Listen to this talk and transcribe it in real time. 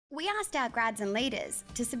We asked our grads and leaders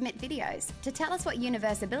to submit videos to tell us what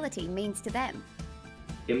universability means to them.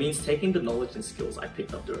 It means taking the knowledge and skills I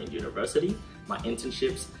picked up during university, my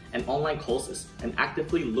internships, and online courses, and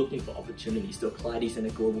actively looking for opportunities to apply these in a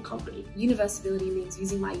global company. Universability means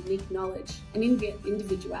using my unique knowledge and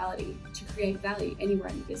individuality to create value anywhere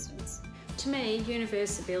in the business. To me,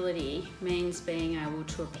 universability means being able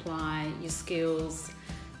to apply your skills,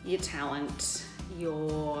 your talent,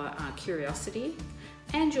 your curiosity,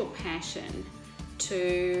 and your passion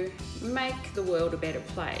to make the world a better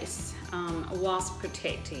place whilst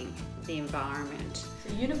protecting the environment. So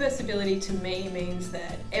universability to me means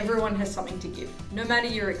that everyone has something to give, no matter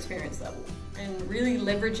your experience level, and really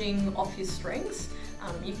leveraging off your strengths,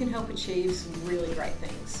 you can help achieve some really great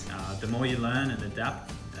things. The more you learn and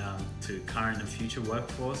adapt to current and future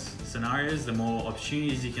workforce scenarios, the more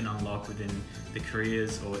opportunities you can unlock within the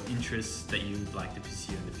careers or interests that you'd like to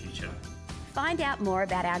pursue in the future. Find out more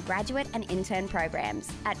about our graduate and intern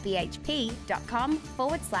programs at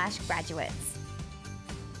bhp.com/graduates.